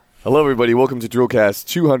Hello, everybody. Welcome to Drillcast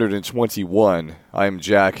 221. I am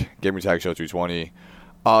Jack, Gamertag Show 220.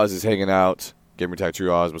 Oz is hanging out. Gamertag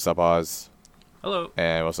True Oz. What's up, Oz? Hello.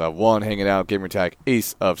 And we also have Juan hanging out. Gamertag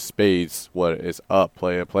Ace of Spades. What is up,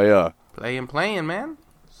 playa? Playing, man.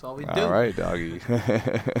 That's all we do. All right, doggy.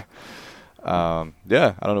 Yeah, I don't know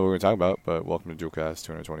what we're going to talk about, but welcome to Drillcast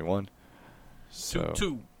 221. So,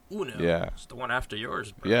 2-2-1. Yeah. It's the one after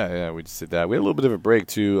yours, bro. Yeah, we just did that. We had a little bit of a break,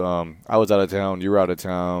 too. I was out of town. You were out of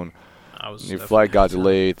town. Your flight got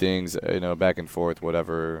delayed, things, back and forth,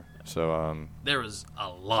 whatever. So, there was a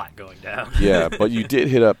lot going down. Yeah, but you did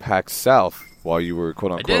hit up PAX South while you were,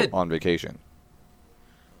 quote-unquote, on vacation.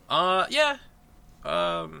 Yeah.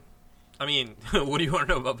 I mean, what do you want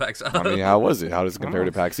to know about PAX South? I mean, how was it? How does it compare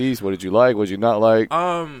to PAX East? What did you like? What did you not like?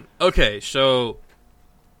 Okay, so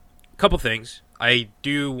a couple things. I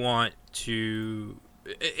do want to...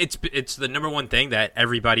 It's the number one thing that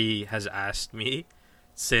everybody has asked me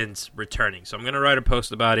since returning. So I'm going to write a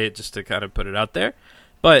post about it just to kind of put it out there.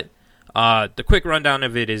 But the quick rundown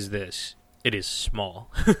of it is this. It is small.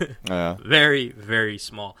 Yeah. Very, very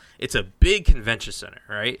small. It's a big convention center,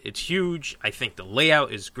 right? It's huge. I think the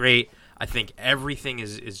layout is great. I think everything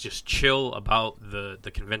is just chill about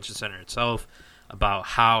the convention center itself, about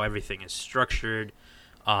how everything is structured.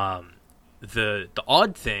 The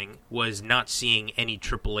odd thing was not seeing any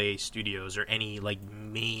AAA studios or any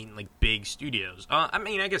main big studios. I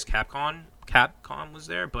mean, I guess Capcom was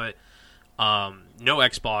there, but no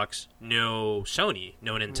Xbox, no Sony,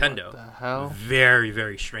 no Nintendo. What the hell? Very,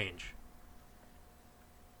 very strange.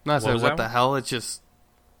 No, I said, what the one? hell? It's just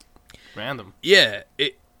random. Yeah,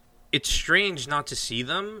 it's strange not to see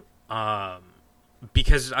them.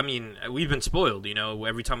 Because, I mean, we've been spoiled,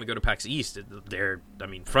 every time we go to PAX East, they're,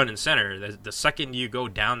 front and center. The second you go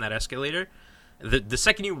down that escalator, the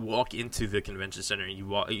second you walk into the convention center,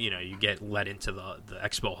 you get led into the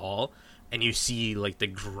expo hall, and you see, the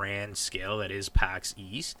grand scale that is PAX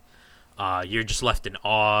East, you're just left in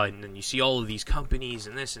awe, and then you see all of these companies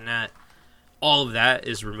and this and that. All of that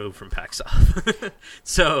is removed from PAX South.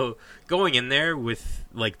 So going in there with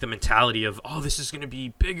the mentality of, oh, this is going to be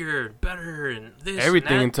bigger, better, and this.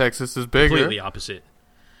 Everything and that, in Texas is bigger. Completely opposite.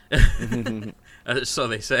 So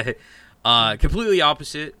they say. Completely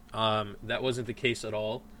opposite. That wasn't the case at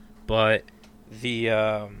all. But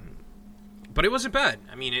but it wasn't bad.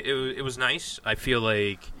 I mean, it was nice. I feel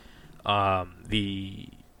like the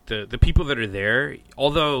people that are there,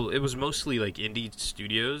 although it was mostly indie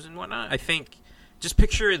studios and whatnot, I think just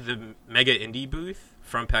picture the mega indie booth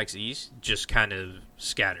from PAX East just kind of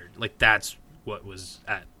scattered. That's what was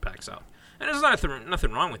at PAX South. And there's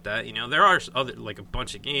nothing wrong with that. There are other a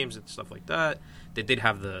bunch of games and stuff like that. They did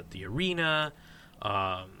have the arena,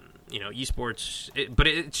 esports, but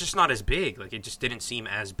it's just not as big. It just didn't seem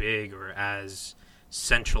as big or as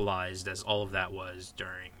centralized as all of that was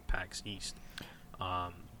during PAX East.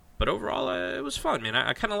 But overall, it was fun, man.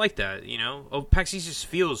 I kind of like that, PAX East just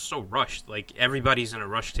feels so rushed. Everybody's in a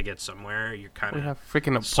rush to get somewhere. You're kind of... We have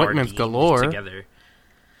freaking appointments galore. Together.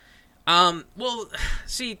 Well,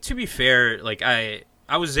 see, to be fair, I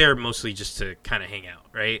was there mostly just to kind of hang out,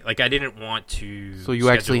 right? I didn't want to... So you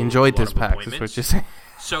actually enjoyed this PAX, is what you're saying?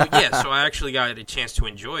 So I actually got a chance to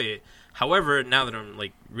enjoy it. However, now that I'm,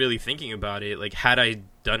 really thinking about it, had I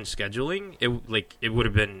done scheduling, it would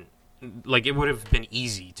have been... it would have been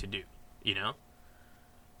easy to do,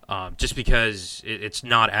 just because it's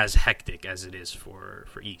not as hectic as it is for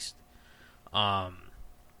East. But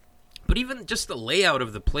even just the layout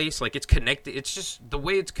of the place, it's connected. It's just the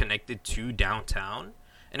way it's connected to downtown,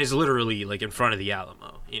 and is literally in front of the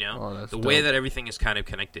Alamo. Oh, that's the dope. way that everything is kind of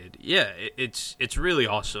connected. Yeah, it's really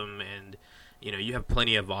awesome, and you have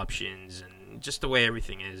plenty of options, and just the way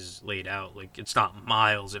everything is laid out, it's not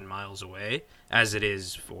miles and miles away as it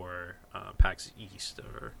is for PAX East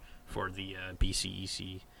or for the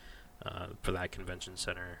BCEC for that convention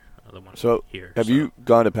center, the one here. Have you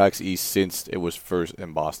gone to PAX East since it was first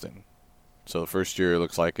in Boston? So the first year, it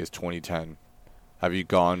looks like, is 2010. Have you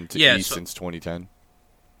gone to East since 2010?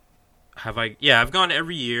 Have I? Yeah, I've gone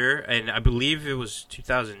every year, and I believe it was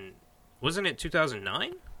 2000. Wasn't it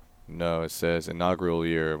 2009? No, it says inaugural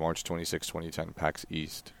year, March 26, 2010, PAX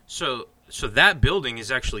East. So that building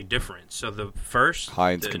is actually different. So the first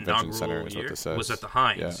Heinz the Convention Center is year what this says. was at the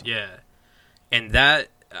Heinz, yeah. And that,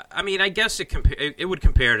 I mean, I guess it would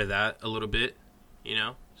compare to that a little bit,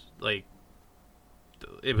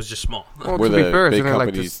 it was just small. Well, Were to be the fair, big isn't it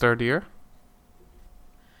companies- this third year?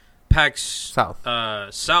 PAX South.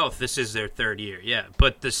 South, this is their third year, yeah.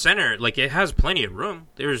 But the center, it has plenty of room.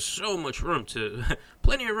 There's so much room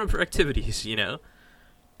plenty of room for activities, They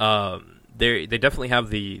definitely have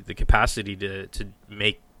the capacity to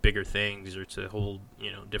make bigger things or to hold,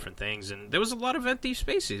 different things. And there was a lot of empty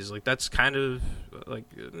spaces. Like, that's kind of, like,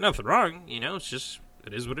 nothing wrong, it's just,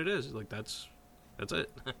 it is what it is. Like, that's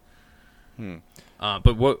it.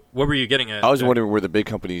 But what were you getting at? I was wondering, were the big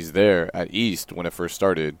companies there at East when it first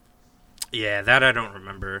started? Yeah, that I don't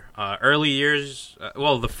remember. Early years,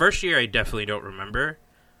 the first year I definitely don't remember,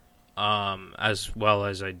 as well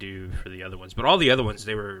as I do for the other ones. But all the other ones,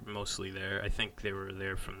 they were mostly there. I think they were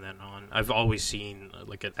there from then on. I've always seen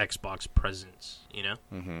like an Xbox presence,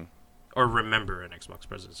 Mm-hmm. or remember an Xbox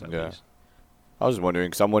presence at least. I was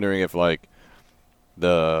wondering, because I'm wondering if like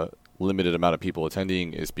the limited amount of people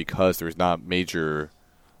attending is because there's not major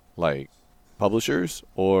like publishers,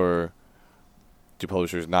 or do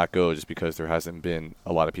publishers not go just because there hasn't been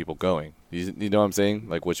a lot of people going? You know what I'm saying?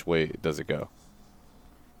 Like, which way does it go?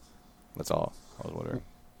 That's all I was wondering.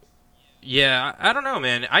 Yeah, I don't know,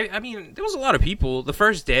 man. I mean, there was a lot of people. The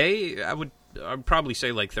first day, I'd probably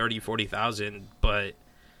say like 30, 40,000, but,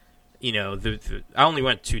 I only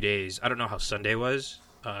went 2 days. I don't know how Sunday was,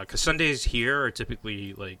 because Sundays here are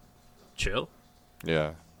typically, like, chill.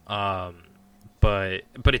 Yeah. But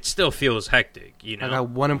it still feels hectic, I got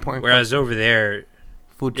one important Whereas question. over there...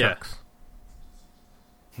 Food trucks.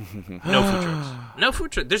 No food trucks. No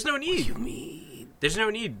food trucks. There's no need. What do you mean? There's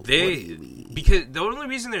no need. Because the only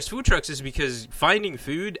reason there's food trucks is because finding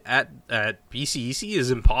food at BCEC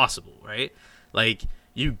is impossible, right? Like,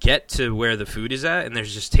 you get to where the food is at, and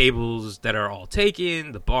there's just tables that are all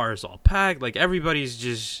taken. The bar is all packed. Like, everybody's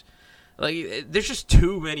just... Like, there's just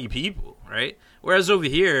too many people, right? Whereas over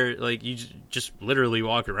here, like, you just literally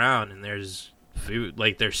walk around, and there's food.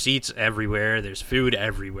 Like, there's seats everywhere. There's food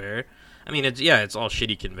everywhere. I mean, it's all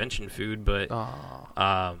shitty convention food, but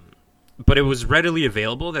but it was readily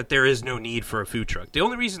available that there is no need for a food truck. The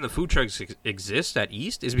only reason the food trucks exist at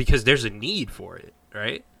East is because there's a need for it,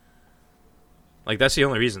 right? Like, that's the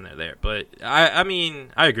only reason they're there. But I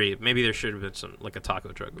mean, I agree. Maybe there should have been some, like, a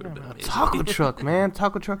taco truck would have been amazing. Taco truck, man.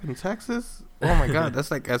 Taco truck in Texas? Oh my god, that's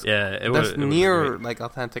like that's near like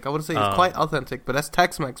authentic. I wouldn't say it's quite authentic, but that's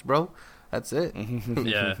Tex-Mex, bro. That's it.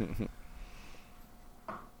 Yeah.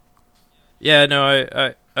 Yeah, no,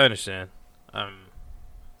 I understand.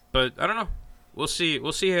 But I don't know. We'll see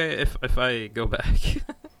if I go back.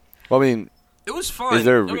 Well, I mean, it was fun.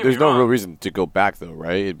 There's no real reason to go back though,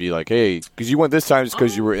 right? It'd be like, hey, because you went this time just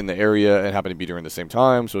because you were in the area and happened to be during the same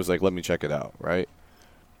time, so it's like, let me check it out, right?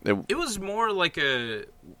 It was more like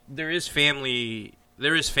there is family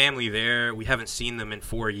there. We haven't seen them in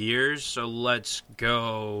 4 years, so let's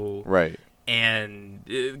go right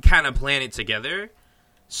and kind of plan it together.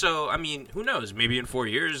 So, I mean, who knows? Maybe in 4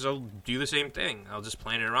 years I'll do the same thing. I'll just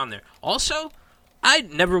plan it around there. Also, I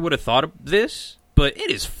never would have thought of this, but it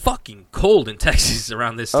is fucking cold in Texas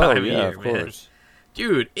around this time of year, of man. course.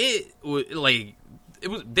 Dude, they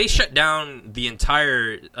shut down the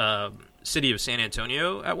entire city of San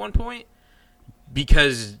Antonio at one point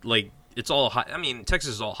because, like, it's all I mean,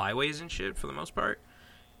 Texas is all highways and shit for the most part.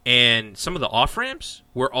 And some of the off-ramps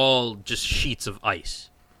were all just sheets of ice.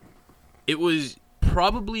 It was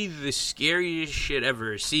probably the scariest shit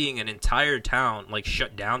ever, seeing an entire town like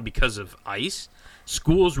shut down because of ice.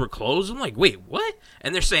 Schools were closed. I'm like, wait, what?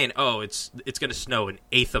 And they're saying, oh, it's gonna snow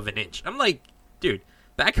 1/8 of an inch. I'm like, dude,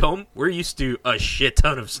 back home we're used to a shit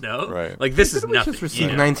ton of snow. Right. Like, this is nothing. Just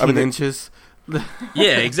received 19 inches.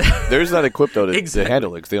 Yeah, exactly. There's not equipped though to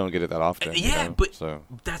handle it because they don't get it that often. Yeah, but so.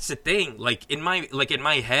 That's the thing. Like in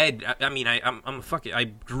my head, I mean, I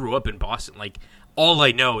grew up in Boston. Like, all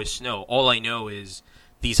I know is snow. All I know is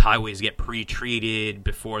these highways get pre-treated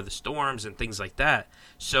before the storms and things like that.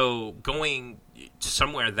 So going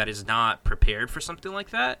somewhere that is not prepared for something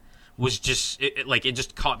like that was just it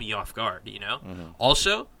just caught me off guard, you know. Mm-hmm.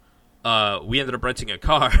 Also, we ended up renting a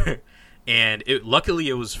car, and luckily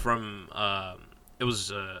it was from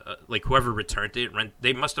like whoever returned it.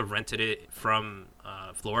 They must have rented it from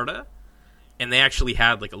Florida, and they actually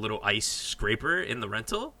had like a little ice scraper in the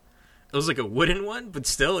rental. It was like a wooden one, but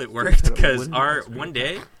still it worked because one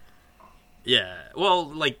day, yeah.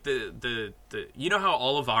 Well, like the you know how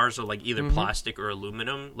all of ours are like either plastic or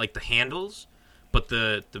aluminum, like the handles, but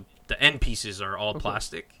the end pieces are all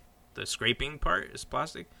plastic. The scraping part is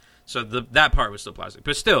plastic, so that part was still plastic.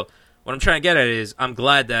 But still, what I'm trying to get at is I'm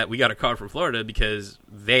glad that we got a car from Florida because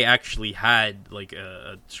they actually had like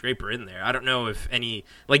a scraper in there. I don't know if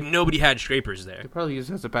nobody had scrapers there. They probably use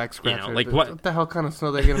it as a back scratcher. You know, like what the hell kind of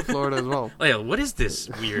snow they get in Florida as well? Like, what is this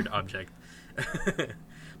weird object?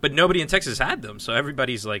 But nobody in Texas had them, so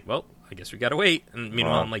everybody's like, well, I guess we gotta wait. And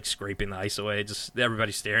meanwhile, I'm like scraping the ice away. Just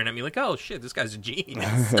everybody's staring at me like, oh shit, this guy's a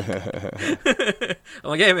genius. I'm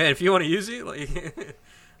like, hey man, if you want to use it, like,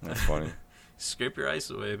 that's funny. Scrape your ice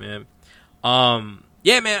away, man.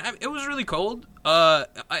 Yeah, man, it was really cold.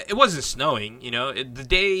 It wasn't snowing, you know.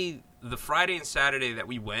 The Friday and Saturday that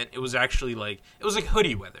we went, it was actually like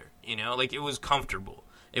hoodie weather, you know. Like, it was comfortable.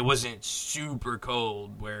 It wasn't super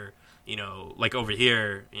cold where, you know, like over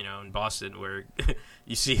here, you know, in Boston, where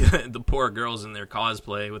you see the poor girls in their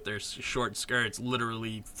cosplay with their short skirts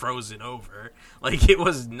literally frozen over. Like, it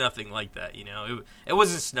was nothing like that, you know. It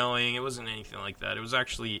wasn't snowing. It wasn't anything like that. It was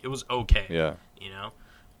okay. Yeah. You know,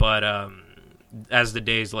 but as the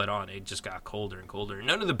days led on, it just got colder and colder.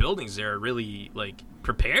 None of the buildings there are really like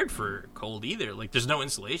prepared for cold either. Like, there's no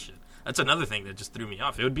insulation. That's another thing that just threw me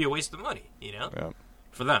off. It would be a waste of money, you know,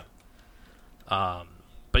 for them.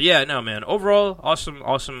 But yeah, no, man. Overall,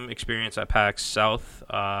 awesome experience at PAX South.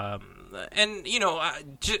 And you know,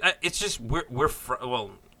 it's just we're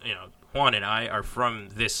well, you know, Juan and I are from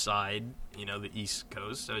this side, you know, the East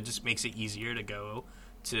Coast, so it just makes it easier to go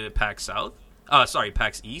to PAX South.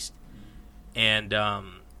 PAX East. And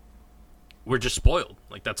we're just spoiled.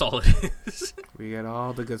 Like, that's all it is. We get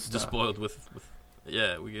all the good stuff. Just spoiled with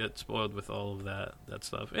we get spoiled with all of that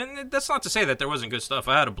stuff. And that's not to say that there wasn't good stuff.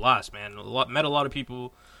 I had a blast, man. Met a lot of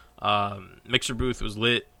people. Mixer booth was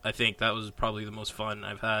lit. I think that was probably the most fun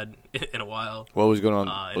I've had in a while. What was going on?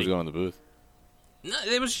 What was going on in the booth? No,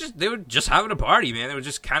 they were just having a party, man. They were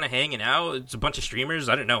just kind of hanging out. It's a bunch of streamers.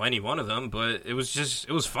 I didn't know any one of them, but it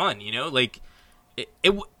was fun, you know. Like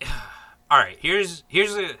all right, this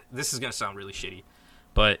is going to sound really shitty,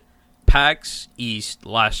 but PAX East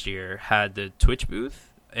last year had the Twitch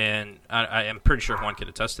booth, and I am pretty sure Juan can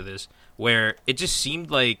attest to this, where it just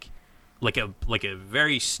seemed like a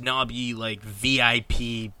very snobby, like,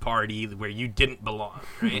 VIP party where you didn't belong,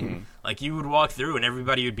 right? Like, you would walk through and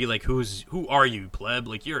everybody would be like, who are you, pleb?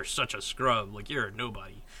 Like, you're such a scrub. Like, you're a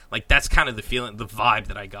nobody. Like, that's kind of the vibe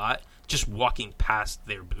that I got just walking past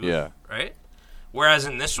their booth, right? Whereas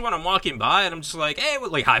in this one, I'm walking by and I'm just like, hey,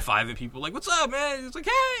 like high-fiving people, like, what's up, man? It's like,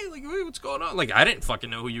 hey, like, what's going on? Like, I didn't fucking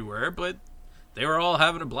know who you were, but they were all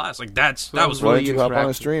having a blast. Like, that was really. Why did you hop on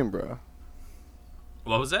a stream, bro?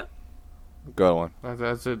 What was that? Go on.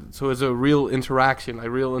 So it's a real interaction, like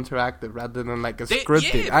real interactive, rather than like a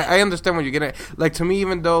scripted. Yeah, I understand what you're getting at. Like, to me,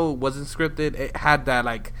 even though it wasn't scripted, it had that,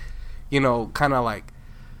 like, you know, kind of like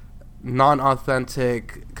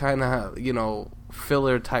non-authentic, kind of, you know,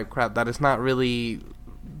 filler type crap that is not really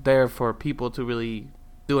there for people to really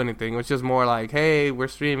do anything. It's just more like, hey, we're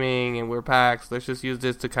streaming and we're PAX. Let's just use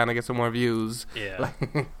this to kind of get some more views. Yeah.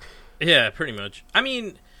 Yeah, pretty much. I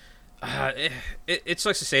mean, it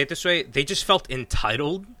sucks to say it this way. They just felt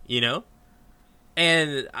entitled, you know?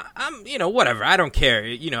 And I'm, you know, whatever. I don't care.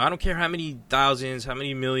 You know, I don't care how many thousands, how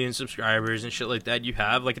many million subscribers and shit like that you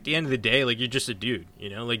have. Like, at the end of the day, like, you're just a dude, you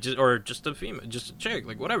know? Like, just a female, just a chick.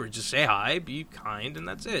 Like, whatever. Just say hi, be kind, and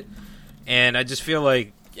that's it. And I just feel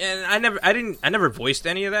like, and I never voiced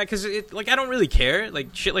any of that because like, I don't really care.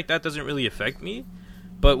 Like, shit like that doesn't really affect me.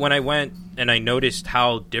 But when I went and I noticed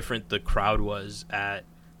how different the crowd was at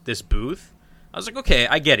this booth, I was like, okay,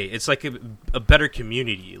 I get it. It's like a better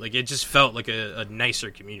community. Like, it just felt like a nicer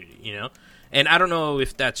community, you know? And I don't know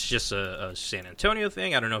if that's just a San Antonio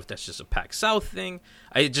thing. I don't know if that's just a PAX South thing.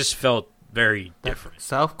 It just felt very different.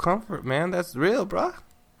 South comfort, man. That's real, bro.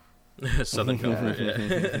 Southern comfort,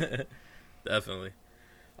 yeah. Definitely.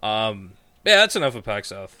 Yeah, that's enough of PAX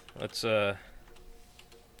South. Let's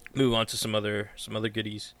move on to some other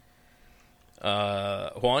goodies.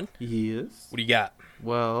 Juan? Yes? What do you got?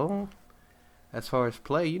 Well, as far as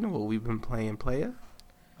play, you know what we've been playing, player.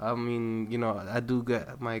 I mean, you know, I do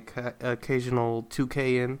get my occasional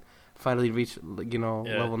 2K in. Finally reached, you know,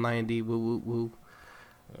 level 90. Woo.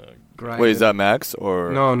 Wait, is that max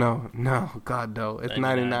or? No. God, no. It's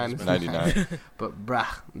 99. It's 99. But bruh,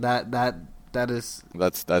 that is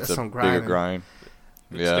that's a some bigger grind.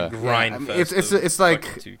 It's the grind. Yeah, I mean, it's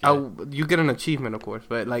like you get an achievement, of course,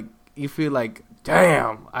 but like you feel like,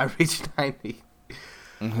 damn, I reached 90.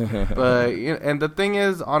 But you know, and the thing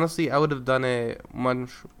is, honestly, I would have done it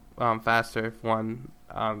much faster if one,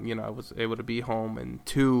 you know, I was able to be home, and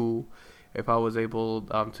two, if I was able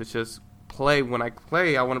to just play. When I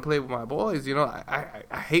play, I want to play with my boys. You know,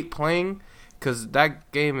 I hate playing because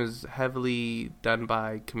that game is heavily done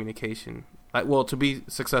by communication. Like, well, to be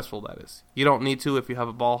successful, that is. You don't need to if you have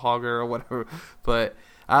a ball hogger or whatever, but.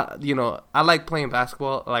 You know, I like playing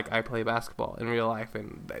basketball like I play basketball in real life,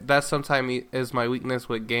 and that sometimes is my weakness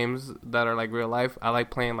with games that are like real life. I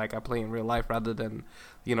like playing like I play in real life rather than,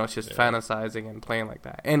 you know, just fantasizing and playing like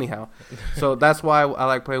that. Anyhow, so that's why I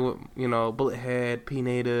like playing with, you know, Bullethead, P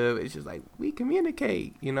Native. It's just like we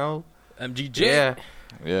communicate, you know. MGJ.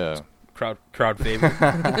 Yeah. crowd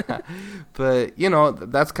favorite. But you know,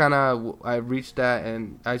 that's kind of I reached that,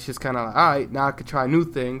 and I just kind of like, all right, now I could try new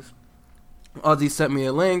things. Ozzy sent me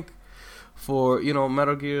a link for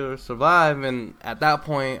Metal Gear Survive, and at that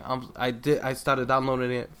point, I started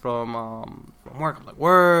downloading it from work. I'm like,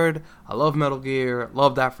 word, I love Metal Gear,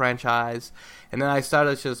 love that franchise, and then I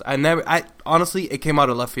started I honestly, it came out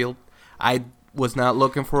of left field. I was not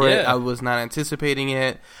looking for it. I was not anticipating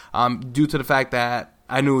it, due to the fact that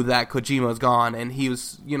I knew that Kojima was gone, and he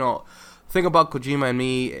was, thing about Kojima and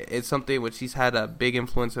me, it's something which he's had a big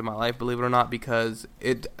influence in my life, believe it or not, because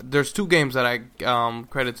there's two games that I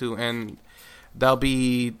credit to, and that'll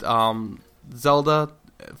be Zelda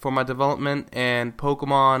for my development and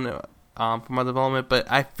Pokemon for my development, but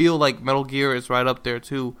I feel like Metal Gear is right up there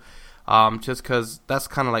too, just because that's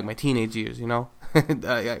kind of like my teenage years,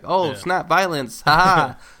 like, snap, violence,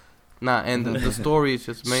 haha. Nah, and the story is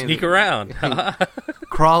just amazing. Sneak around.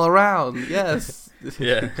 Crawl around, yes.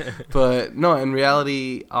 Yeah. But no, in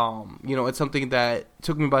reality, it's something that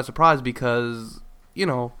took me by surprise because,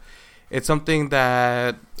 it's something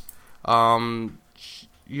that,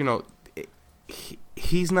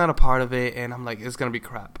 he's not a part of it, and I'm like, it's going to be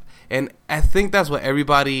crap. And I think that's what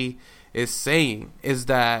everybody is saying, is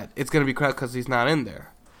that it's going to be crap because he's not in there.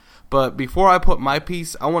 But before I put my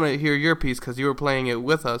piece, I want to hear your piece because you were playing it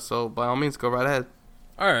with us. So by all means, go right ahead.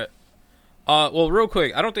 All right. Well, real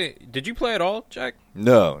quick, did you play at all, Jack?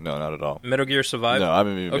 No, not at all. Metal Gear Survive? No, I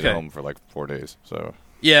haven't even been home for like 4 days. So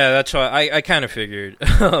yeah, that's why I kind of figured.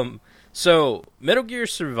 So Metal Gear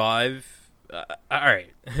Survive. All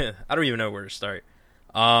right, I don't even know where to start.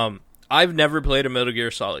 I've never played a Metal Gear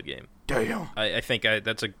Solid game. Damn. I think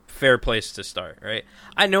that's a fair place to start, right?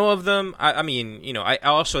 I know of them. I mean, I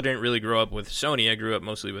also didn't really grow up with Sony. I grew up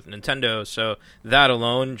mostly with Nintendo, so that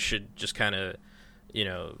alone should just kind of,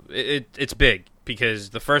 it's big because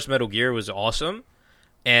the first Metal Gear was awesome,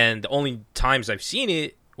 and the only times I've seen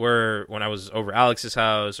it were when I was over Alex's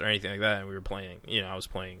house or anything like that, and we were playing, I was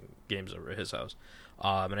playing games over at his house,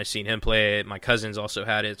 and I've seen him play it. My cousins also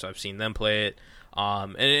had it, so I've seen them play it,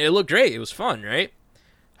 and it looked great. It was fun, right?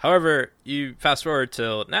 However, you fast forward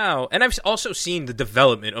till now, and I've also seen the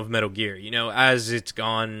development of Metal Gear, as it's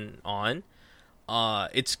gone on.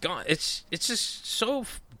 It's just so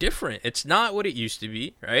different. It's not what it used to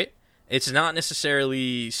be, right? It's not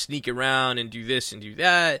necessarily sneak around and do this and do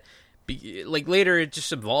that. Like later, it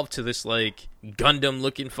just evolved to this like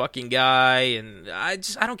Gundam-looking fucking guy, and I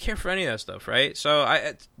don't care for any of that stuff, right? So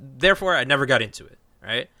therefore I never got into it,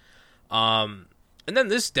 right? And then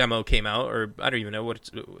this demo came out, or I don't even know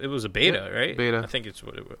what it was, a beta, right? Beta. I think it's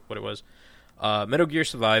what it was. Metal Gear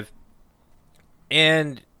Survive,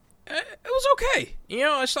 and it was okay.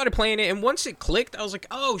 I started playing it, and once it clicked, I was like,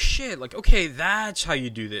 oh shit, like, okay, that's how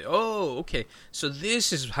you do this. Oh, okay, so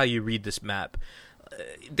this is how you read this map.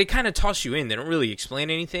 They kind of toss you in. They don't really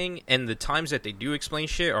explain anything, and the times that they do explain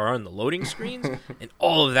shit are on the loading screens, and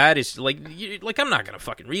all of that is like I'm not gonna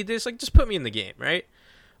fucking read this. Like, just put me in the game, right?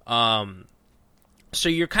 So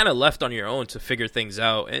you're kind of left on your own to figure things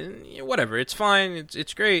out, and whatever, it's fine,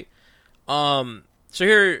 it's great. So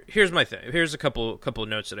here's my thing. Here's a couple of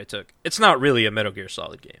notes that I took. It's not really a Metal Gear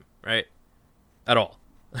Solid game, right? At all.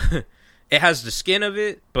 It has the skin of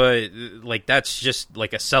it, but like that's just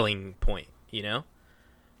like a selling point,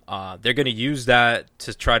 They're gonna use that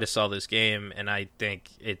to try to sell this game, and I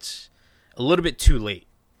think it's a little bit too late,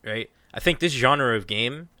 right? I think this genre of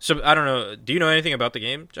game. So I don't know. Do you know anything about the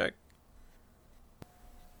game, Jack?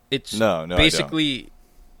 It's no, basically,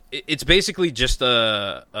 it's basically just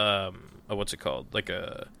a what's it called?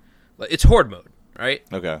 It's horde mode, right?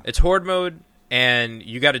 Okay. It's horde mode, and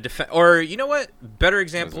you got to defend. Or you know what? Better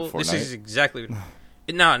example. This is exactly.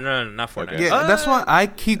 No, not Fortnite. Okay. Yeah, that's why I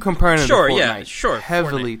keep comparing it to Fortnite. Yeah, sure,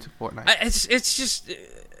 heavily to Fortnite. It's just,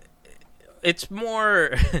 it's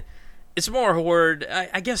more. It's more horde.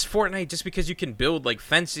 I guess Fortnite, just because you can build like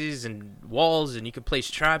fences and walls and you can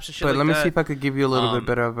place traps and shit like that. But let me see if I could give you a little bit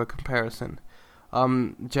better of a comparison.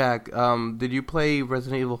 Jack, did you play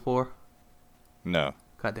Resident Evil 4? No.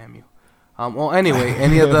 God damn you. Well, anyway,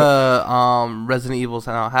 any of the Resident Evils,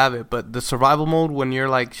 I don't have it, but the survival mode, when you're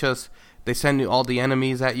like just, they send you all the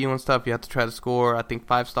enemies at you and stuff, you have to try to score, I think,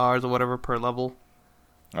 5 stars or whatever per level.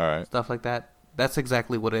 All right. Stuff like that. That's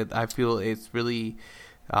exactly what I feel it's really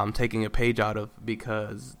taking a page out of,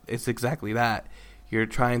 because it's exactly that. You're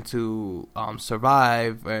trying to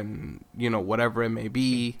survive, and whatever it may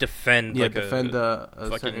be, defend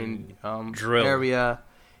a certain area,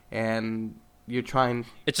 and you're trying.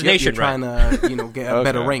 It's a nation, you're trying to get a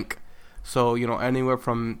better rank. So anywhere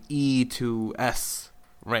from E to S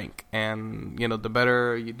rank, and you know, the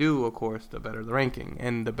better you do, of course, the better the ranking,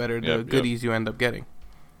 and the better the goodies you end up getting.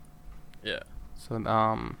 Yeah. So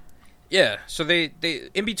Yeah, so they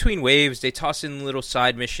in between waves, they toss in little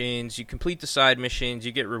side missions. You complete the side missions,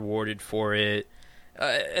 you get rewarded for it.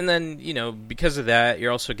 And then, you know, because of that,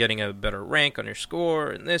 you're also getting a better rank on your score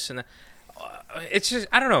and this and that. It's just,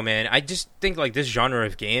 I don't know, man. I just think, like, this genre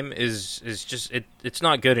of game is just, it's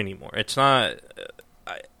not good anymore. It's not,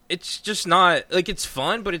 it's just not, like, it's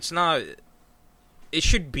fun, but it's not, it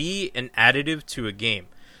should be an additive to a game.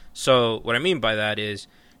 So what I mean by that is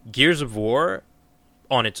Gears of War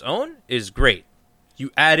on its own is great. You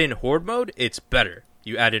add in Horde mode, it's better.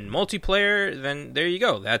 You add in multiplayer, then there you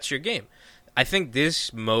go. That's your game. I think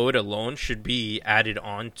this mode alone should be added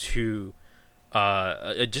on to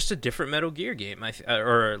just a different Metal Gear game,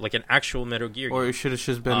 or like an actual Metal Gear game. Or it should have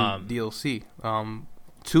just been DLC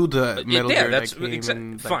to the Metal Gear that came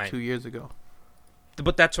in, like, 2 years ago.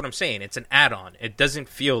 But that's what I'm saying. It's an add-on. It doesn't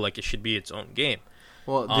feel like it should be its own game.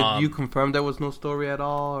 Well, did you confirm there was no story at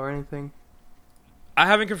all or anything? I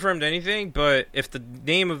haven't confirmed anything, but if the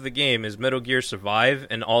name of the game is Metal Gear Survive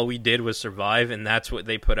and all we did was survive and that's what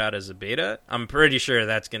they put out as a beta, I'm pretty sure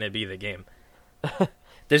that's going to be the game.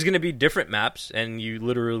 There's going to be different maps and you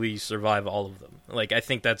literally survive all of them. Like, I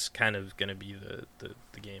think that's kind of going to be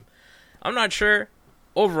the game. I'm not sure.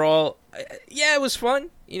 Overall, yeah, it was fun.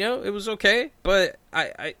 You know, it was okay, but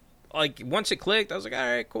I like, once it clicked, I was like, all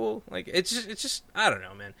right, cool. Like, it's just I don't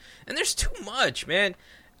know, man. And there's too much, man.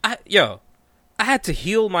 I had to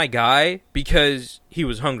heal my guy because he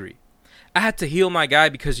was hungry. I had to heal my guy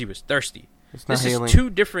because he was thirsty. This is two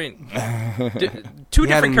different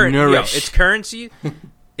different currencies. It's currency.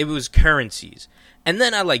 It was currencies. And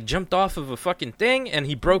then I, like, jumped off of a fucking thing, and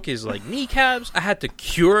he broke his, like, kneecaps. I had to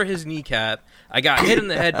cure his kneecap. I got hit in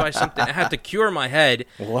the head by something. I had to cure my head.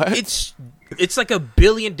 What? It's like a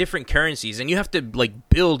billion different currencies, and you have to, like,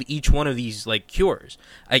 build each one of these, like, cures.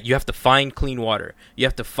 You have to find clean water. You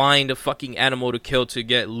have to find a fucking animal to kill to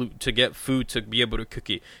get food to be able to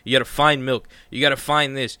cook it. You got to find milk. You got to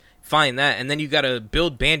find this, find that, and then you got to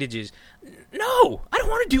build bandages. No, I don't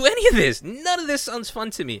want to do any of this. None of this sounds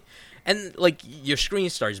fun to me. And, like, your screen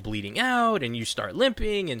starts bleeding out, and you start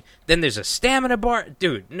limping, and then there's a stamina bar.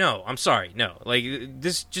 Dude, no, I'm sorry, no. Like,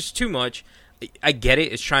 this is just too much. I get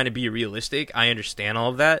it. It's trying to be realistic. I understand all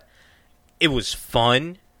of that. It was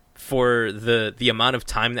fun for the amount of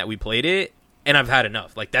time that we played it, and I've had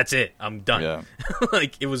enough. Like, that's it. I'm done. Yeah.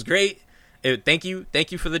 Like, it was great. Thank you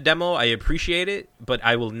for the demo. I appreciate it, but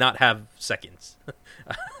I will not have seconds.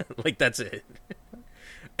 Like, that's it.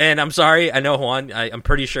 And I'm sorry, I know, Juan, I'm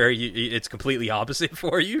pretty sure it's completely opposite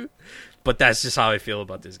for you, but that's just how I feel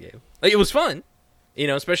about this game. Like, it was fun, you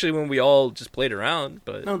know, especially when we all just played around.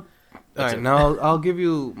 But no, all right, now I'll give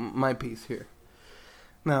you my piece here.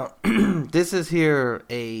 Now, this is here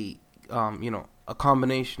a a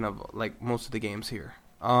combination of, like, most of the games here.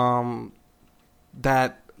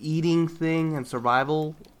 That eating thing and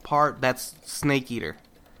survival part, that's Snake Eater,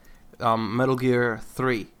 Metal Gear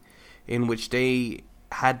 3, in which they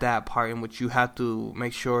had that part in which you have to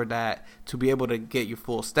make sure that to be able to get your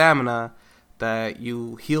full stamina, that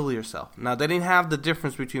you heal yourself. Now, they didn't have the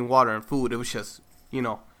difference between water and food. It was just, you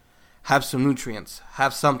know, have some nutrients,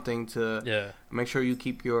 have something to make sure you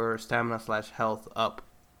keep your stamina/health up.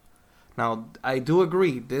 Now, I do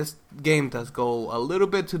agree, this game does go a little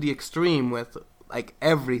bit to the extreme with, like,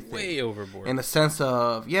 everything. Way overboard. In the sense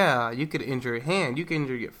of, you could injure your hand, you can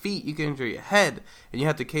injure your feet, you can injure your head, and you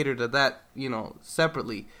have to cater to that, you know,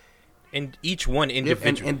 separately. And each one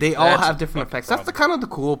individually. And they all have different effects. That's the kind of the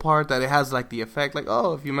cool part, that it has, like, the effect, like,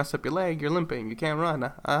 oh, if you mess up your leg, you're limping, you can't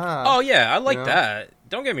run. Oh, yeah, I like that.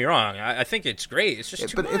 Don't get me wrong. I think it's great. It's just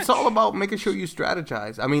too much. But it's all about making sure you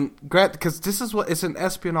strategize. I mean, because this is it's an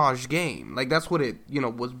espionage game. Like, that's what it, you know,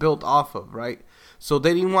 was built off of, right? So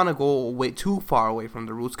they didn't want to go too far away from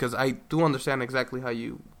the roots, because I do understand exactly how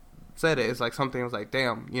you said it. It's like something was like,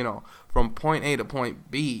 damn, you know, from point A to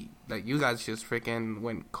point B, like, you guys just freaking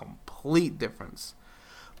went complete difference.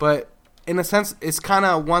 But in a sense, it's kind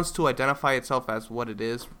of wants to identify itself as what it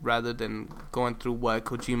is, rather than going through what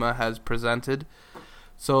Kojima has presented.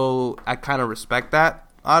 So I kind of respect that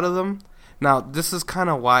out of them. Now, this is kind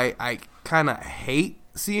of why I kind of hate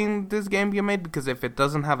seeing this game get made, because if it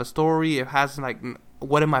doesn't have a story, it has, like,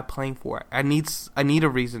 what am I playing for? I need a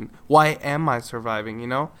reason. Why am I surviving, you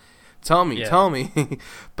know? Tell me.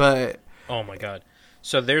 But oh my god.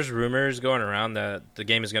 So there's rumors going around that the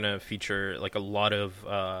game is going to feature, like, a lot of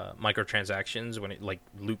microtransactions, when it, like,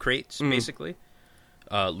 loot crates, basically.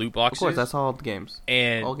 Loot boxes. Of course, that's all games.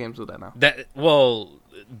 And all games do that now.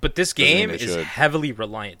 But this game is heavily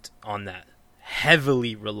reliant on that.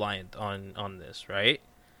 heavily reliant on this, right?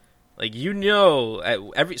 Like, you know,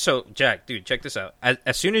 so Jack, dude, check this out.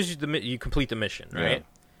 As soon as you complete the mission, right?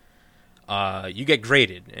 Yeah. You get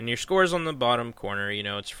graded, and your score is on the bottom corner. You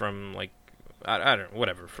know, it's from like I don't know,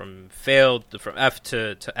 whatever, from failed from F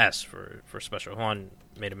to S for special. Juan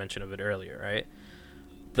made a mention of it earlier, right?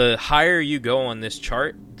 The higher you go on this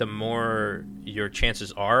chart, the more your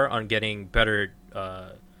chances are on getting better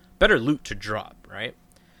loot to drop, right?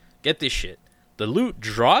 Get this shit. The loot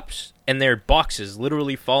drops, and they're boxes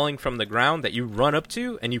literally falling from the ground that you run up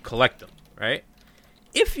to, and you collect them, right?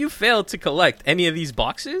 If you fail to collect any of these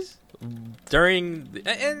boxes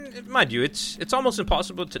and mind you, it's almost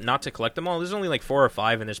impossible not to collect them all. There's only like 4 or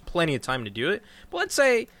 5, and there's plenty of time to do it. But let's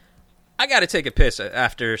say I got to take a piss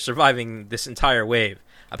after surviving this entire wave.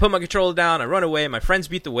 I put my controller down, I run away, my friends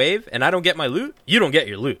beat the wave, and I don't get my loot. You don't get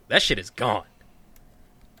your loot. That shit is gone.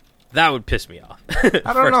 That would piss me off.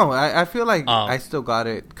 I don't know. I feel like I still got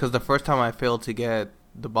it because the first time I failed to get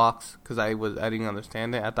the box because I didn't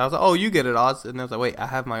understand it. I thought I was like, oh, you get it, Oz, and I was like, wait, I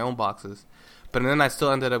have my own boxes, but then I still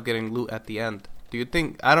ended up getting loot at the end. Do you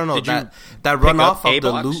think? I don't know that runoff of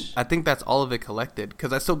the loot. I think that's all of it collected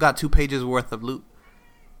because I still got 2 pages worth of loot.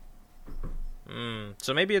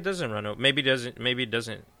 So maybe it doesn't run out. Maybe it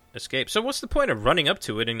doesn't escape. So what's the point of running up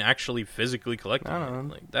to it and actually physically collecting it?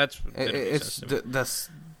 Like, that's it's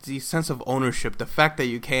the sense of ownership, the fact that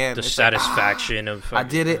you can, the satisfaction of I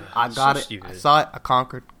did it, I got it, stupid. I saw it, I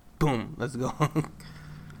conquered, boom, let's go.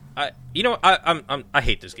 I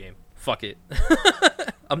hate this game. Fuck it.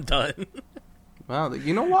 I'm done. Well,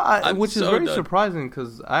 you know what? Which is very surprising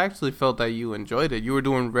because I actually felt that you enjoyed it. You were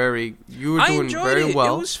doing very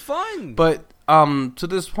well. It was fun. But to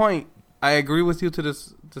this point, I agree with you to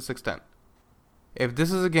this extent. If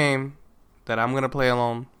this is a game that I'm gonna play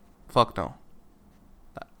alone, fuck no.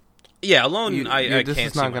 Yeah, alone. I this can't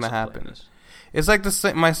is not gonna happen. It's like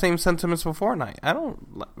my same sentiments for Fortnite. I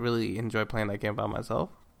don't really enjoy playing that game by myself.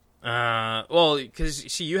 Well, because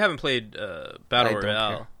see, you haven't played Battle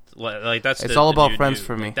Royale. Like that's it's all about friends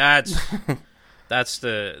for me. Like,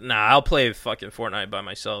 I'll play fucking Fortnite by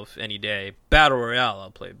myself any day. Battle Royale,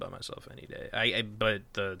 I'll play by myself any day. But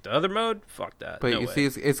the other mode, fuck that. But no see,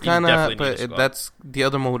 it's kind of, that's the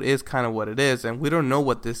other mode is kind of what it is, and we don't know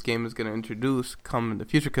what this game is going to introduce come in the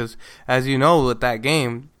future. Because as you know, with that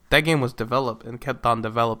game was developed and kept on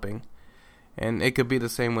developing, and it could be the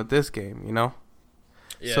same with this game, you know.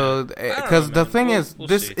 Yeah. So, because the thing is,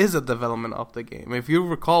 this is a development of the game. If you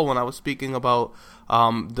recall, when I was speaking about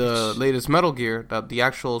the latest Metal Gear, the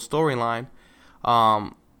actual storyline,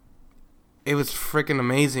 it was freaking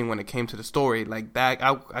amazing when it came to the story. Like that,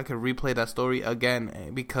 I could replay that story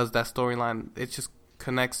again because that storyline, it just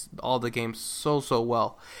connects all the games so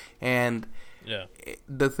well. And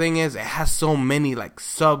the thing is, it has so many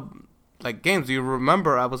games. Do you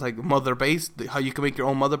remember I was like mother base, how you can make your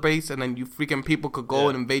own mother base and then you freaking people could go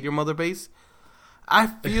and invade your mother base? I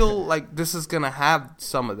feel like this is going to have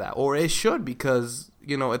some of that, or it should, because,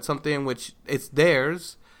 you know, it's something which it's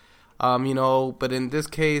theirs, you know, but in this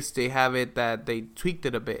case they have it that they tweaked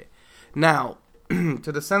it a bit. Now,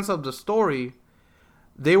 to the sense of the story,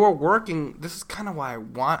 they were working. This is kind of why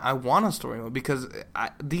I want a story mode, because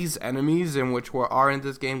these enemies are in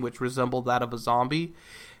this game, which resemble that of a zombie,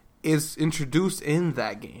 is introduced in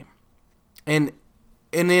that game, and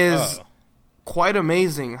is quite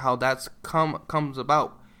amazing how that's comes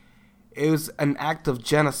about. It was an act of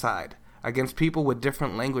genocide against people with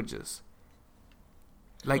different languages.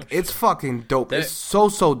 Like, it's fucking dope. It's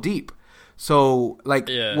so deep. So,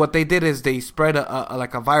 what they did is they spread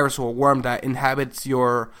a virus or a worm that inhabits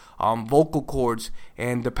your vocal cords,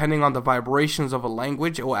 and depending on the vibrations of a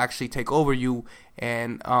language, it will actually take over you,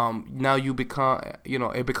 and now you become,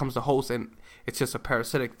 it becomes the host, and it's just a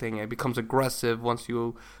parasitic thing. It becomes aggressive once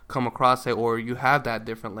you come across it, or you have that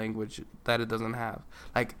different language that it doesn't have.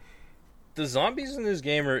 Like, the zombies in this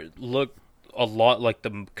game look a lot like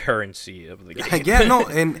the currency of the game. Yeah, no,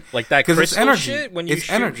 and like that crystal shit. When you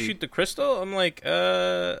shoot the crystal, I'm like,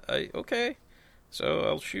 okay, so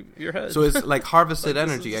I'll shoot your head. So it's like harvested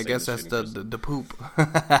energy. I guess that's the poop.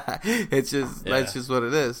 It's just that's just what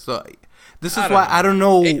it is. So this is why I don't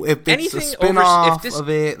know if it's a spin-off of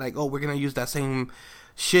it. Like, oh, we're gonna use that same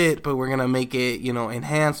shit, but we're gonna make it,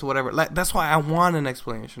 enhanced or whatever. Like, that's why I want an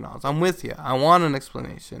explanation. I'm with you. I want an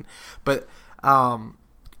explanation, but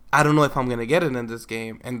I don't know if I'm gonna get it in this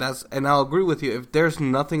game, and I'll agree with you. If there's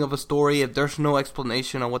nothing of a story, if there's no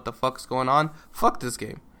explanation on what the fuck's going on, fuck this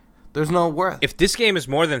game. There's no worth. If this game is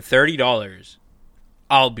more than $30,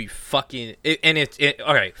 I'll be fucking. And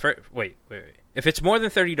all right. Wait. If it's more than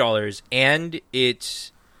 $30 and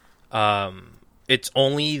it's it's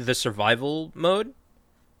only the survival mode,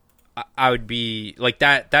 I would be like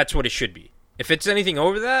that. That's what it should be. If it's anything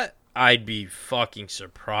over that, I'd be fucking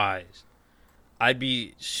surprised. I'd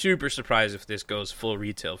be super surprised if this goes full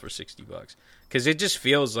retail for $60, because it just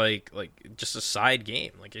feels like just a side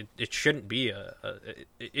game. Like it shouldn't be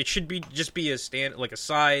it should be just be a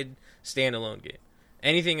side standalone game.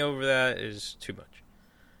 Anything over that is too much.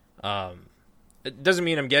 It doesn't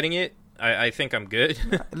mean I'm getting it. I think I'm good.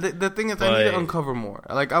 The thing is, I need to uncover more.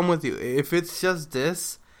 Like, I'm with you. If it's just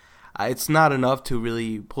this, it's not enough to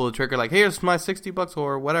really pull the trigger. Like, here's my $60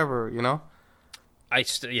 or whatever, you know. it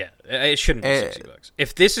shouldn't be $60.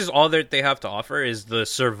 If this is all that they have to offer is the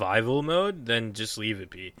survival mode, then just leave it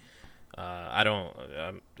be. I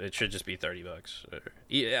don't. It should just be $30.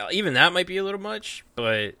 Even that might be a little much,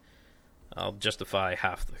 but I'll justify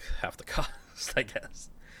half the cost, I guess.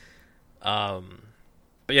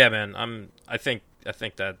 But yeah, man, I think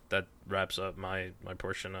that wraps up my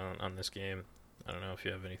portion on this game. I don't know if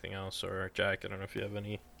you have anything else, or Jack, I don't know if you have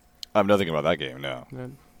any. I have nothing about that game, no.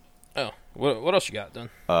 Oh, what else you got, then?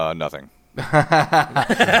 Nothing. Gee.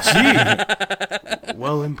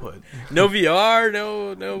 Well input. No VR,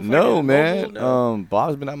 no. No, man. No.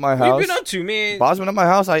 Bob's been at my house. What you been up to, man? Bob's been at my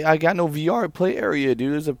house. I got no VR play area,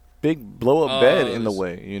 dude. There's a big blow up bed in the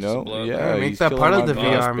way, you know? Yeah, make that part of the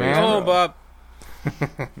VR, man. Oh, Bob.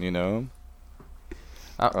 You know?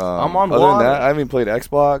 I'm on other water. than that, I haven't played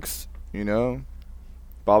Xbox, you know?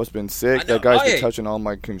 Bob's been sick. That guy's been touching all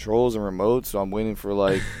my controls and remotes, so I'm waiting for,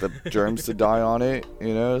 like, the germs to die on it,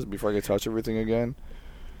 you know, before I can touch everything again.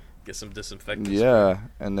 Get some disinfectant. Yeah,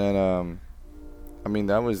 and then, I mean,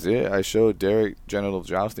 that was it. I showed Derek genital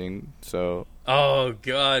jousting, so... Oh,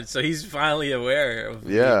 God. So he's finally aware of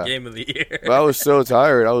the game of the year. But I was so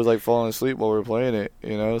tired. I was, like, falling asleep while we were playing it,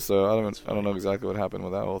 you know, so I don't know exactly what happened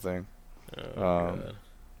with that whole thing. Oh, God.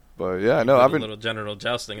 But yeah, no, I've been a little genital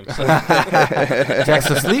jousting himself.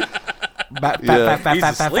 Jack's asleep. He's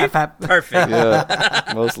asleep. Perfect.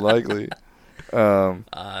 Yeah, most likely. They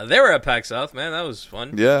were at PAX South, man. That was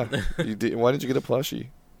fun. Yeah, you did. Why did you get a plushie?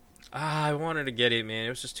 I wanted to get it, man. It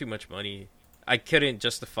was just too much money. I couldn't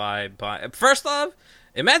justify buying. First off,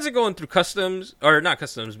 imagine going through customs, or not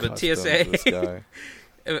customs, but TSA. This guy.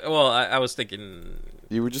 Well, I was thinking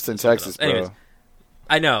you were just in Texas, bro. Anyways,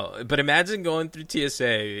 I know, but imagine going through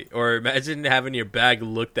TSA, or imagine having your bag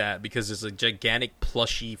looked at because there's a gigantic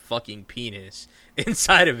plushy fucking penis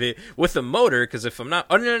inside of it with a motor. Because if I'm not,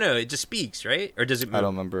 no, it just speaks, right? Or does it move? I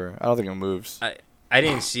don't remember. I don't think it moves. I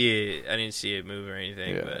didn't see it. I didn't see it move or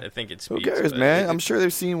anything. Yeah. But I think it speaks. Who cares, man? I'm sure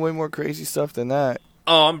they've seen way more crazy stuff than that.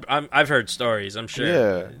 Oh, I've heard stories. I'm sure.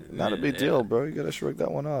 Yeah, not a big deal, bro. You gotta shrug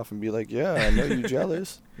that one off and be like, yeah, I know you're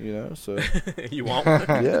jealous, you know. So you want one?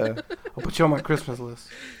 Yeah, I'll put you on my Christmas list.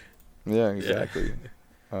 Yeah, exactly.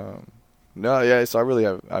 No, yeah. So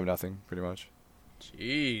I have nothing, pretty much.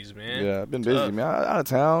 Jeez, man. Yeah, I've been busy, man. Out of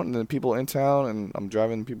town, and then people in town, and I'm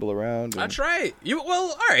driving people around. That's right.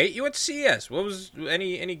 All right. You went to CES. What was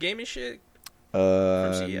any gaming shit?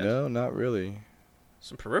 From CES? No, not really.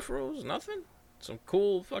 Some peripherals, nothing. Some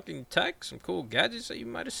cool fucking tech, some cool gadgets that you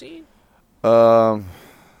might have seen. I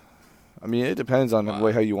mean, it depends on how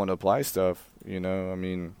you want to apply stuff. You know, I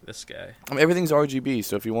mean, this guy. I mean, everything's RGB,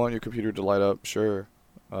 so if you want your computer to light up, sure.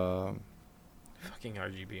 Fucking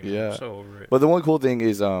RGB, man. Yeah. I'm so over it. But the one cool thing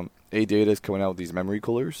is, ADATA is coming out with these memory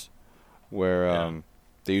coolers, where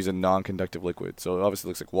they use a non-conductive liquid. So it obviously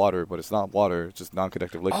looks like water, but it's not water. It's just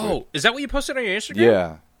non-conductive liquid. Oh, is that what you posted on your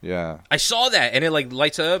Instagram? Yeah. I saw that, and it like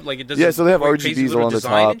lights up, like it does. Yeah, so they have RGBs on the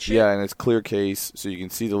top. And and it's clear case, so you can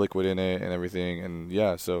see the liquid in it and everything. And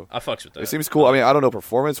yeah, so I fucks with that. It seems cool. I mean, I don't know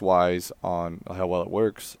performance-wise on how well it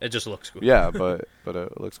works. It just looks cool. Yeah, but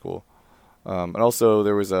it looks cool. And also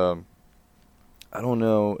there was I don't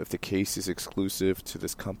know if the case is exclusive to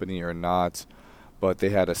this company or not, but they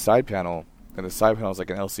had a side panel, and the side panel is like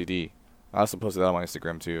an LCD. I also posted that on my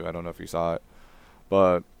Instagram too. I don't know if you saw it,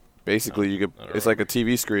 but basically it's like a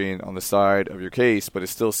TV screen on the side of your case, but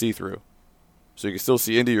it's still see-through. So you can still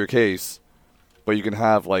see into your case, but you can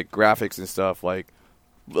have like graphics and stuff like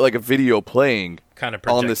a video playing kind of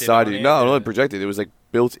on the side of you. No, not projected. It was like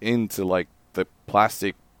built into like the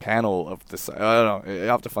plastic panel of the side. I don't know. You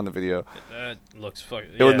have to find the video. That looks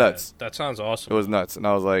fucking. It was nuts. That sounds awesome. It was nuts, and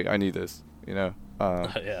I was like, I need this. You know.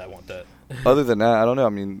 Yeah, I want that. Other than that, I don't know. I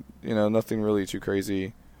mean, you know, nothing really too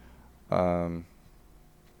crazy. Because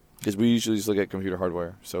we usually just look at computer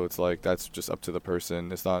hardware, so it's like that's just up to the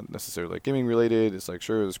person. It's not necessarily like gaming related. It's like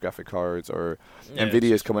sure, there's graphic cards, or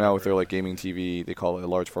Nvidia is coming out with their like gaming TV. They call it a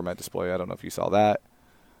large format display. I don't know if you saw that.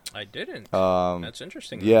 I didn't. That's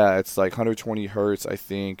interesting. Yeah, it's like 120 hertz, I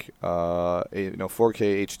think.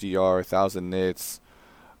 4K HDR, 1000 nits,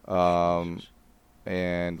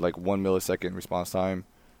 and like 1 millisecond response time.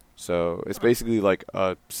 So it's basically like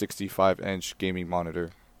a 65-inch gaming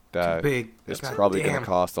monitor that is probably going to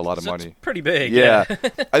cost a lot of money. Pretty big. Yeah. I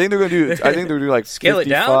think they're going to do. I think they're doing like scale 55. It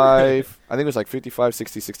down? I think it was like 55,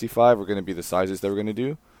 60, 65 were going to be the sizes they were going to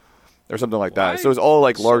do. Or something like that. So it's all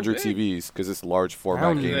like larger TVs because it's large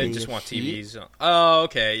format gaming. They just want TVs. Oh,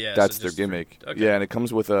 okay, yeah. That's their gimmick. Okay. Yeah, and it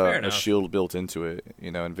comes with a shield built into it.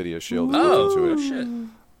 NVIDIA shield built into it. Shit.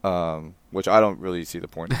 Which I don't really see the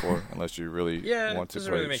point for unless you really want to play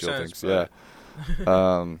really shield sense, things.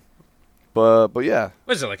 Yeah. But yeah.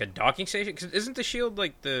 What is it, like a docking station? Because isn't the shield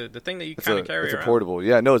like the thing that you kind of carry around? It's a portable.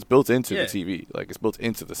 Yeah, no, it's built into the TV. Like it's built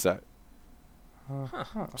into the set.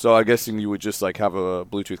 So I guess you would just like have a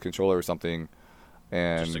Bluetooth controller or something,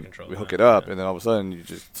 and we hook it up, and then all of a sudden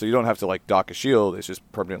you don't have to like dock a shield. It's just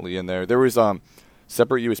permanently in there. There was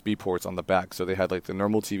separate USB ports on the back, so they had like the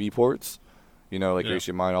normal TV ports, like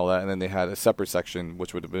HDMI and all that, and then they had a separate section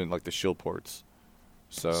which would have been like the shield ports.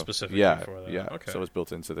 So specifically for that. Yeah. Okay. So it's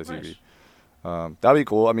built into the TV. Nice. That'd be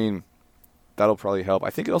cool. I mean, that'll probably help. I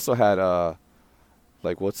think it also had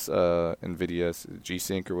like what's NVIDIA's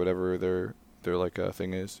G-Sync or whatever their like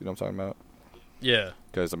thing is. You know what I'm talking about? Yeah.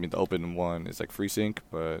 Because I mean the open one is like FreeSync,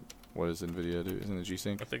 but what does NVIDIA do? Isn't it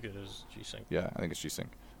G-Sync? I think it is G-Sync. Yeah, I think it's G-Sync.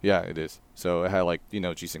 Yeah, it is. So it had like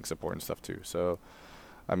G-Sync support and stuff too. So,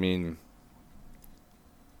 I mean,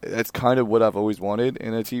 it's kind of what I've always wanted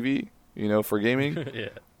in a TV, for gaming. Yeah.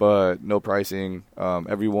 But no pricing.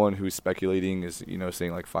 Everyone who's speculating is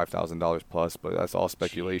saying like $5,000 plus, but that's all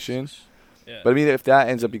speculation. Yeah. But I mean, if that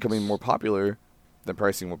ends up becoming more popular, then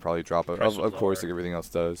pricing will probably drop. Of course, like everything else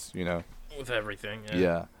does, With everything,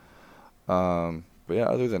 yeah. But yeah,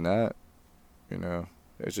 other than that,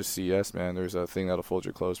 it's just CES, man. There's a thing that'll fold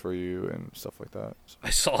your clothes for you and stuff like that. So.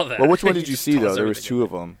 I saw that. Well, which one did you see, though? There was two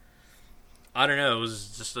of them. I don't know. It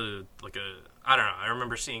was just I don't know. I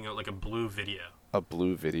remember seeing like a blue video. A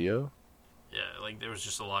blue video? Yeah, like there was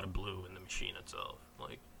just a lot of blue in the machine itself.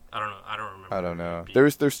 Like, I don't know. I don't remember. I don't know.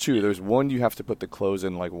 There's two. Yeah. There's one you have to put the clothes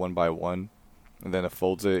in like one by one. And then it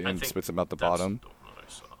folds it and spits them out the bottom.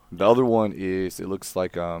 The other one is, it looks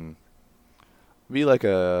like, be like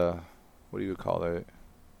a, what do you call it?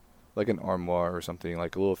 Like an armoire or something,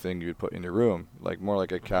 like a little thing you would put in your room. Like more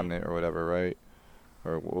like a cabinet or whatever, right?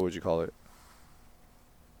 Or what would you call it?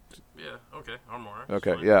 Yeah, okay, armoire.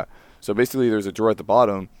 Okay, yeah. So basically there's a drawer at the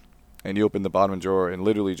bottom, and you open the bottom drawer and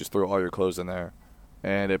literally just throw all your clothes in there.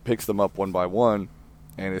 And it picks them up one by one.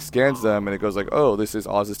 And it scans them, and it goes like, oh, this is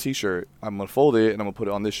Oz's T-shirt. I'm going to fold it, and I'm going to put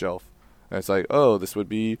it on this shelf. And it's like, oh, this would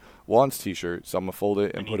be Juan's T-shirt. So I'm going to fold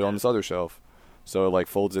it and put it on this other shelf. So it, like,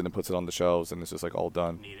 folds it and puts it on the shelves, and it's just, like, all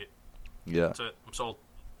done. Need it. Yeah. That's it. I'm sold.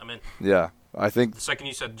 I'm in. Yeah. I think... The second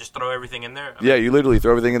you said just throw everything in there... you literally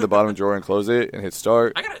throw everything in the bottom drawer and close it and hit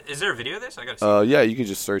start. Is there a video of this? I got to see Yeah, you can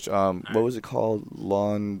just search, what was it called?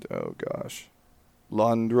 Laundrobot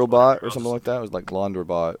or something like that. It was, like,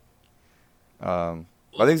 Laundrobot.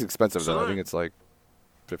 I think it's expensive, though. I think it's like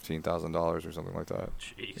 $15,000 or something like that.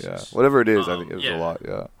 Jesus. Yeah. Whatever it is, I think it's a lot,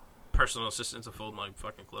 yeah. Personal assistant to fold my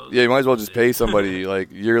fucking clothes. Yeah, you might as well just pay somebody,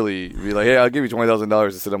 like, yearly. Be like, hey, I'll give you $20,000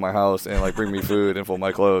 to sit in my house and, like, bring me food and fold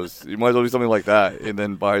my clothes. You might as well do something like that and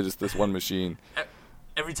then buy just this one machine.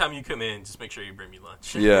 Every time you come in, just make sure you bring me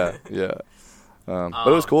lunch. Yeah. But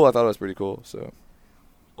it was cool. I thought it was pretty cool, so.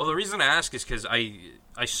 Well, the reason I ask is because I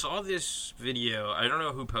saw this video. I don't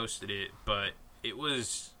know who posted it, but it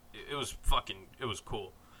was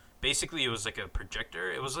cool. Basically, it was like a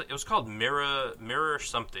projector. It was called mirror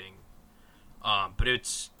something, but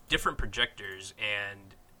it's different projectors, and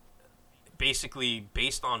basically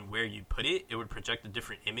based on where you put it, it would project a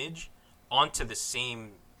different image onto the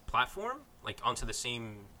same platform, like onto the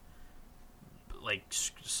same like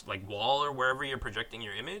wall or wherever you're projecting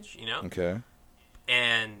your image. Okay.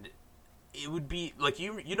 And it would be like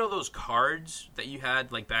you know those cards that you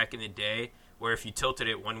had like back in the day, where if you tilted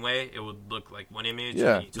it one way, it would look like one image, and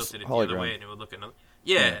then you tilted it the other way, and it would look another.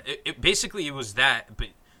 Yeah, it basically it was that. But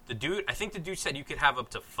I think the dude said you could have up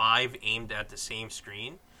to 5 aimed at the same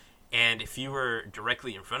screen, and if you were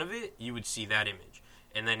directly in front of it, you would see that image.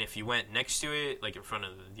 And then if you went next to it, like in front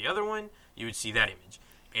of the other one, you would see that image.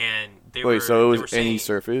 And so it was any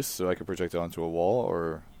surface, so I could project it onto a wall,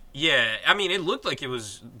 or? Yeah, I mean, it looked like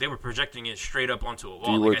they were projecting it straight up onto a wall.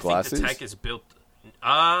 Do you wear glasses? I think the tech is built.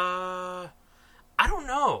 I don't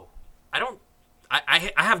know.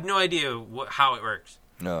 I have no idea how it works.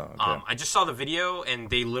 No. Okay. I just saw the video, and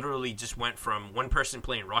they literally just went from one person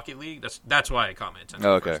playing Rocket League. That's why I commented.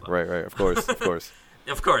 Oh, okay. Right. Of course.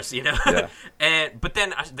 Of course, you know. Yeah. But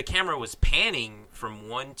then the camera was panning from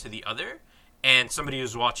one to the other, and somebody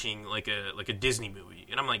was watching like a Disney movie,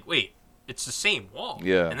 and I'm like, wait, it's the same wall.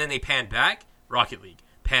 Yeah. And then they panned back, Rocket League.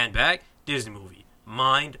 Panned back, Disney movie.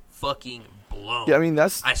 Mind fucking blown. Yeah, I mean,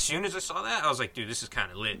 that's... As soon as I saw that, I was like, dude, this is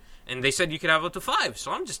kind of lit. And they said you could have up to 5,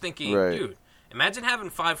 so I'm just thinking, dude, imagine having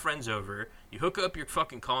 5 friends over, you hook up your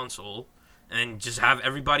fucking console, and just have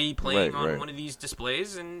everybody playing on one of these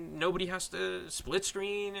displays, and nobody has to split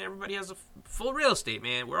screen, and everybody has a full real estate,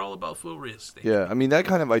 man. We're all about full real estate. Yeah, I mean, that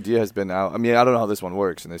kind of idea has been out. I mean, I don't know how this one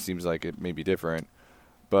works, and it seems like it may be different.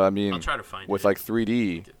 But, I mean, I'll try to find with, it. like,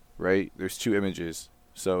 3D, right, there's 2 images.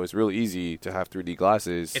 So it's really easy to have 3D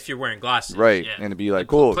glasses. If you're wearing glasses. Right, yeah. and to be like,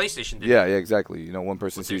 cool. PlayStation did Yeah, exactly. You know, one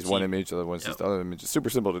person sees one team. image, the other one sees the other image. It's super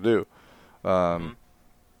simple to do.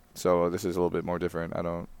 So this is a little bit more different. I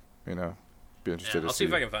don't, be interested to I'll see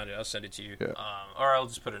if I can find it. I'll send it to you. Yeah. Or I'll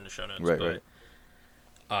just put it in the show notes. Right.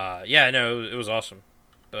 Yeah, no, it was awesome.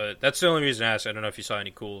 But that's the only reason I asked. I don't know if you saw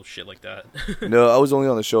any cool shit like that. No, I was only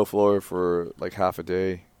on the show floor for like half a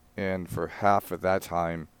day, and for half of that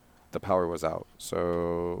time, the power was out.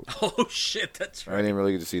 So Oh shit, that's right. I didn't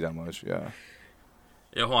really get to see that much. Yeah.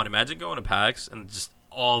 Yeah, Juan, imagine going to PAX and just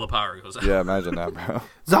all the power goes out. Yeah, imagine that, bro.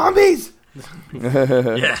 Zombies.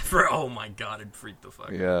 Yeah, oh my god, it'd freak the fuck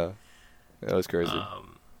out. Yeah, that was crazy.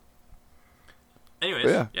 Anyways,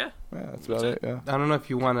 But yeah. That's about it. Yeah. I don't know if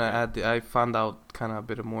you want to add. I found out kind of a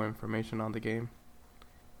bit of more information on the game.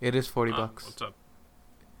 It is $40. What's up?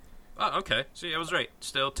 Oh, okay. See, I was right.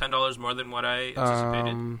 Still $10 more than what I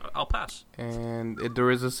anticipated. I'll pass. And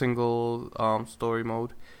there is a single story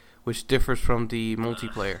mode, which differs from the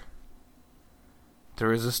multiplayer.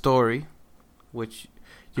 There is a story, which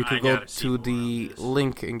you could go to the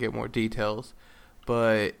link and get more details,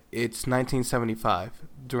 but it's 1975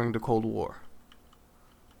 during the Cold War.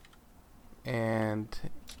 And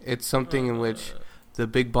it's something in which the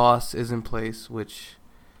big boss is in place, which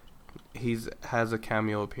has a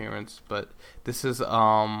cameo appearance, but this is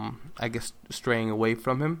I guess straying away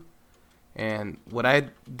from him. And what I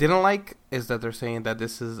didn't like is that they're saying that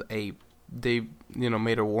this is they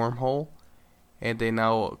made a wormhole, and they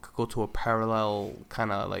now could go to a parallel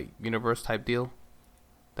kind of like universe type deal.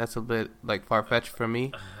 That's a bit like far fetched for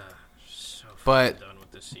me. So but done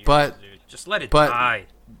with this series, but dude. Just let it die.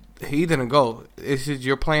 He didn't go. It's just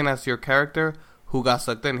you're playing as your character who got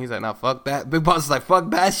sucked in. He's like, nah, fuck that. Big Boss is like,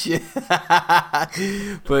 fuck that shit.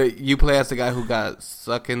 But you play as the guy who got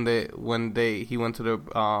sucked in when he went to the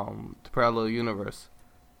parallel universe.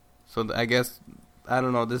 So I guess, I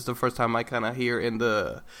don't know, this is the first time I kind of hear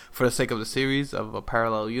for the sake of the series, of a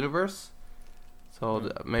parallel universe.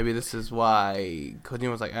 So maybe this is why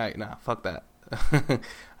Kojima was like, alright, nah, fuck that.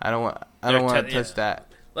 I don't want to touch that.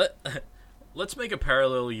 Let's make a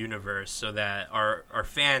parallel universe so that our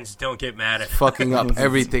fans don't get mad at fucking up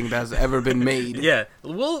everything that's ever been made. Yeah,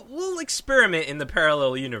 we'll experiment in the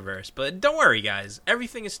parallel universe, but don't worry, guys.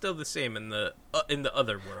 Everything is still the same in the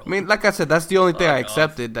other world. I mean, like I said, that's the only thing I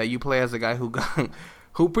accepted, that you play as a guy who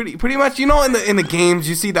pretty much, in the games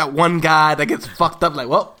you see that one guy that gets fucked up, like,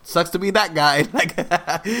 well, sucks to be that guy. Like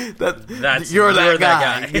you're that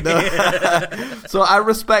guy. So I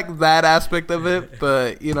respect that aspect of it,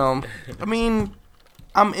 but I mean,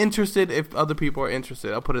 I'm interested if other people are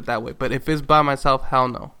interested. I'll put it that way. But if it's by myself, hell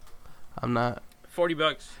no, I'm not.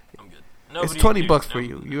 $40, I'm good. It's $20 for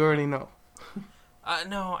you. You already know.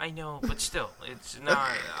 No, I know, but still, it's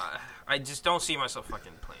not. I just don't see myself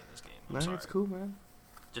fucking playing this game. I'm sorry. It's cool, man.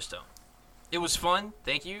 Just don't. It was fun,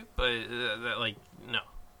 thank you, but no,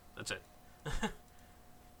 that's it.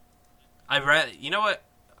 You know what?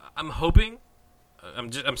 I'm hoping.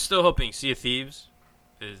 I'm still hoping Sea of Thieves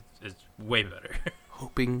is way better.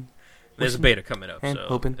 Hoping. There's a beta coming up, and so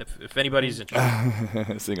hoping. if anybody's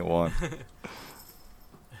interested, sing it one.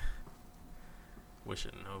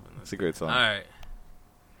 Wishing and hoping. It's a great song. All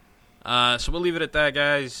right. So we'll leave it at that,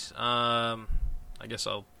 guys. I guess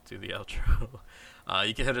I'll do the outro.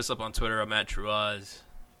 You can hit us up on Twitter. I'm at TrueOz.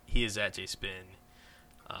 He is at JSpin.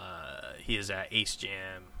 He is at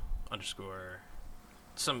AceJam _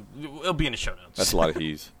 It'll be in the show notes. That's a lot of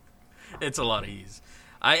he's. It's a lot of he's.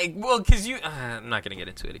 Because you. I'm not gonna get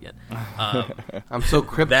into it again. I'm so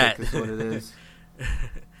cryptic. Is what it is.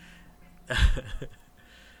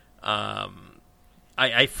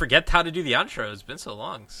 I forget how to do the outro. It's been so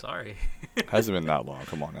long. Sorry. Hasn't been that long.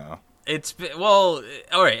 Come on now. It's been, all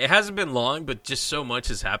right. It hasn't been long, but just so much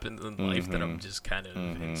has happened in life that I'm just kind of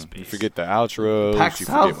in space. You forget the outros. PAX you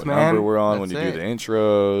South, forget what man. number we're on That's when you it. do the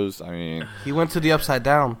intros. I mean, He went to the Upside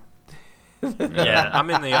Down. Yeah, I'm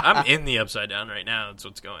in the upside down right now. That's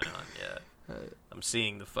what's going on. Yeah. I'm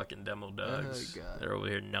seeing the fucking demo dogs. Oh, God. They're over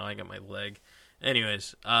here gnawing at my leg.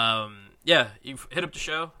 Anyways, yeah, you hit up the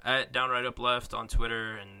show at Downright Up Left on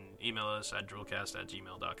Twitter and email us at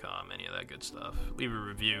droolcast@gmail.com, any of that good stuff. Leave a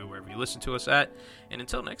review wherever you listen to us at. And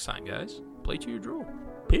until next time, guys, play to your drool.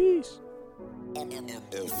 Peace.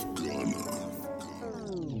 F Gunner.